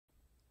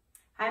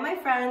my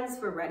friends,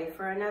 we're ready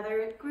for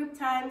another group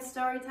time,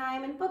 story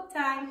time, and book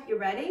time. You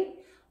ready?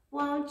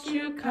 Won't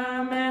you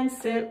come and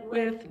sit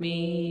with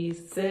me,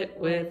 sit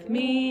with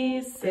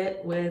me,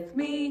 sit with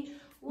me.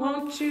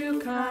 Won't you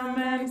come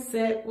and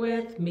sit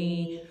with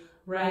me,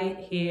 right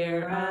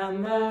here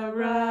on the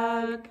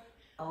rug?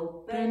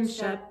 Open,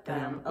 shut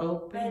them,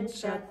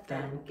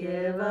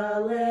 give a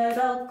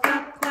little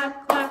clap,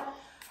 clap, clap.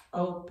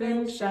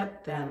 Open,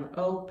 shut them,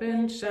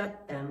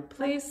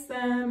 place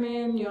them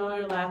in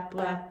your lap,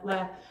 lap,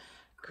 lap.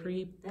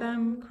 Creep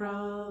them,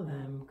 crawl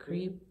them,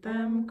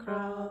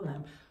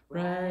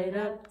 right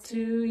up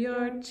to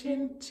your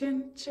chin,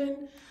 chin,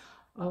 chin.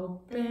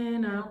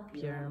 Open up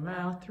your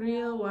mouth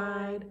real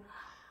wide.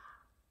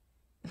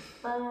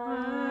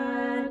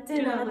 But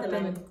do not let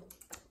them.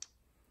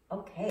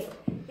 Okay,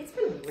 it's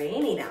been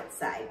raining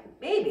outside.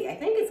 Maybe, I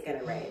think it's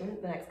gonna rain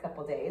the next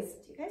couple days.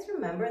 Do you guys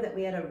remember that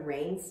we had a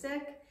rain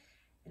stick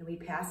and we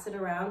passed it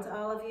around to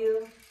all of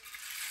you?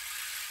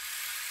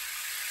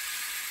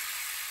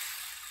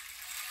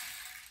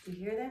 Do you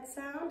hear that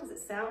sound? Does it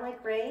sound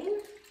like rain?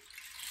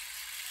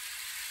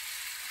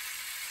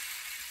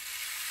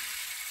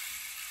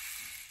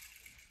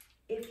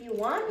 If you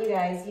want, you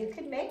guys, you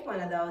could make one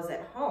of those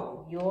at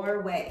home,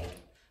 your way,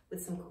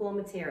 with some cool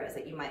materials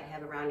that you might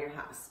have around your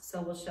house.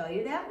 So we'll show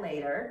you that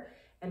later.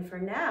 And for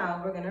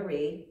now, we're gonna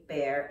read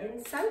Bear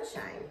in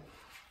Sunshine.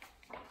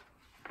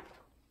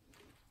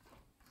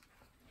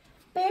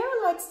 Bear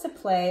likes to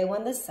play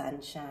when the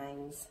sun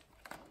shines.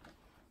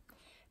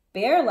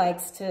 Bear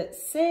likes to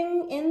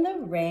sing in the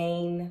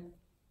rain.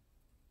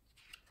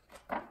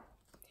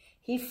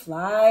 He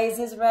flies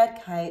his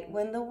red kite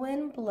when the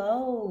wind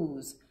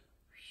blows.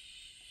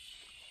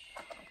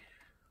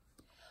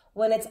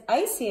 When it's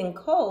icy and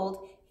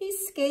cold, he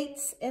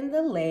skates in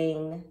the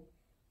lane.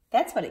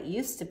 That's what it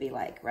used to be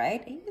like,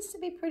 right? It used to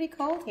be pretty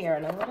cold here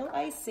and a little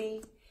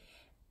icy.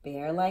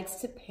 Bear likes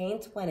to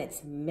paint when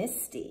it's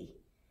misty,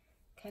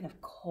 kind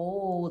of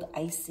cold,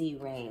 icy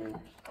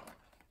rain.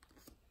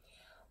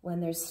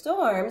 When there's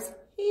storms,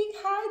 he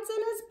hides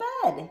in his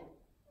bed.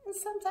 And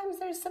sometimes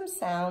there's some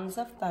sounds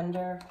of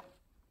thunder.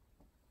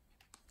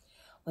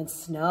 When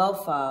snow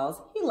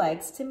falls, he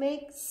likes to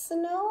make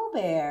snow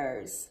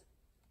bears.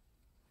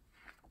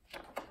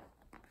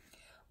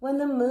 When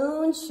the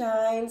moon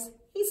shines,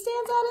 he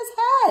stands on his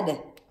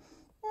head.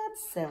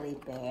 That's silly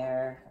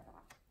Bear.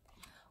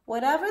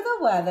 Whatever the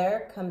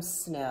weather, comes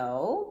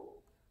snow,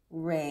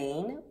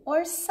 rain,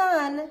 or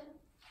sun,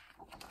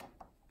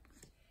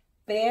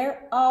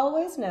 Bear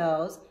always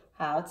knows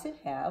how to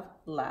have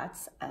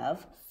lots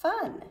of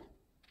fun.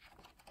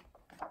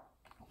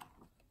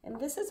 And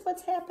this is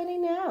what's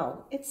happening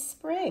now. It's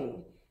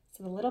spring.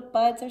 So the little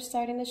buds are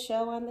starting to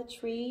show on the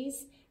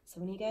trees. So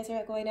when you guys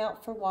are going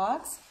out for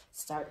walks,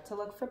 start to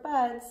look for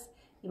buds.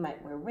 You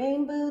might wear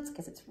rain boots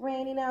because it's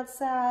raining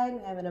outside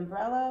and have an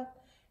umbrella.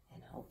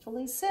 And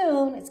hopefully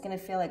soon it's going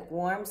to feel like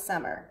warm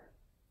summer.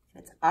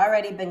 And it's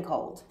already been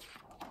cold.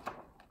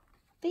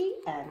 The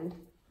end.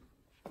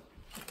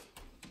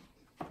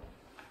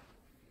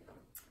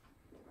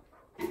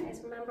 You guys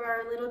remember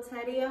our little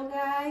Teddy-O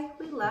guy?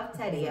 We love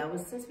Teddy-O. And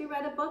since we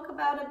read a book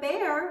about a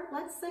bear,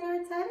 let's sing our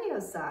Teddy-O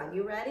song.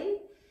 You ready?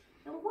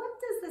 And what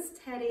does this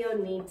Teddy-O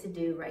need to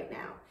do right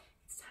now?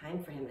 It's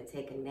time for him to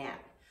take a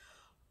nap.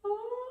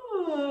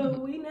 Oh,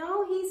 we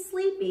know he's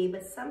sleepy,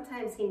 but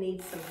sometimes he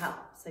needs some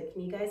help. So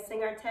can you guys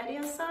sing our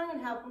Teddy-O song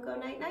and help him go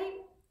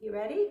night-night? You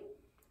ready?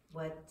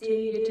 What do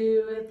you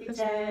do with your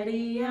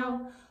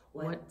Teddy-O?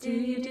 What do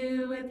you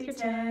do with your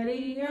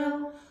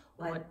Teddy-O?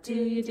 What do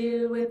you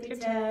do with your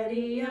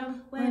Teddy-O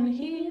when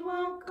he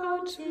won't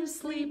go to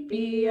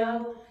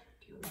sleepy-o?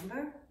 Do you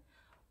remember?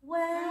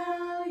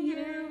 Well,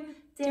 you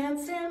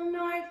dance him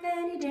north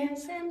and you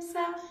dance him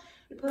south.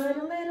 You put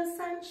a little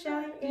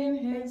sunshine in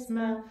his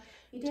mouth.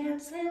 You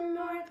dance him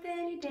north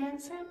and you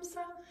dance him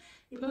south.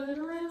 You put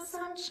a little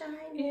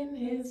sunshine in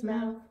his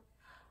mouth.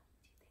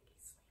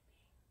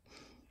 Do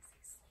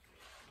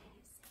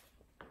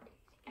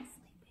you think he's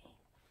sleeping?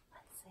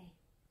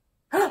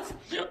 Let's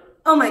see.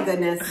 Oh my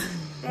goodness.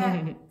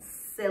 That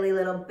silly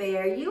little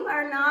bear. You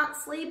are not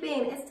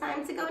sleeping. It's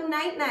time to go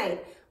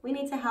night-night. We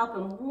need to help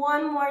him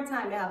one more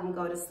time to help him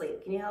go to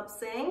sleep. Can you help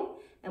sing?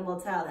 And we'll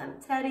tell him,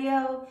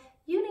 Teddy-O,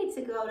 you need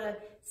to go to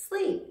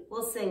sleep.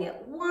 We'll sing it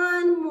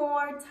one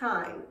more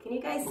time. Can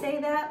you guys say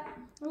that?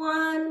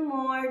 One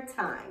more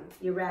time.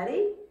 You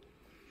ready?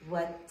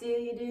 What do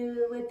you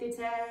do with your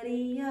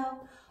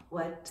Teddy-O?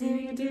 What do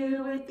you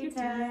do with your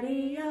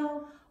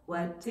Teddy-O?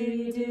 What do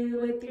you do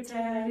with your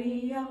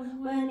Teddy-O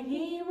when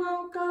he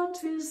won't go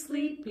to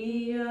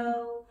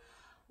sleepy-o?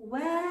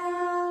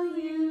 Well,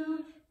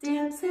 you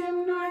dance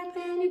him north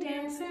and you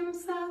dance him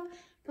south.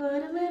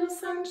 Put a little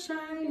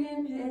sunshine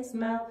in his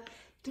mouth.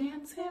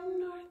 Dance him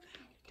north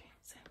and you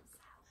dance him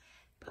south.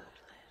 Put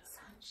a little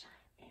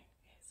sunshine in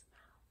his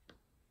mouth.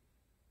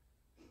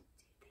 Do you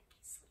think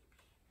he's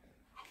sleepy?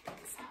 I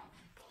think so.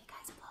 Can you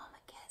guys blow him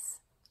a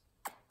kiss?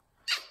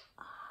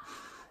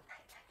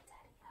 Night-night,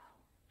 Teddy-O.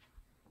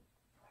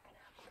 We're gonna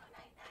have him go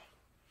night-night.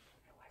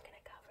 And we're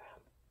gonna cover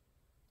him.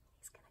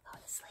 He's gonna go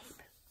to sleep.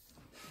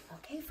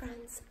 Okay,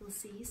 friends, we'll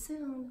see you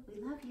soon.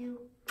 We love you.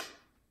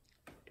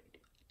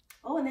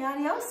 Oh, and the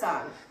adios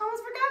song.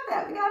 Almost forgot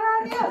that. We got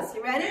our adios.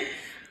 You ready?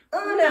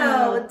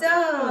 Uno,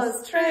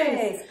 dos,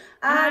 tres.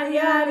 Adi,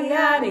 adi,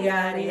 adi,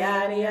 adi,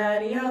 adi,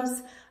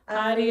 adios.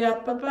 Adi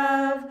up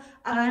above,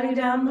 adi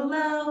down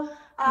below.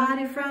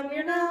 Adi from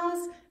your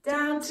nose,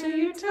 down to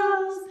your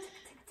toes.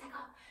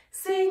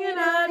 Sing an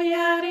adi,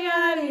 adi,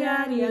 adi,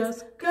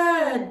 adios.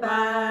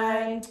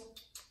 Goodbye.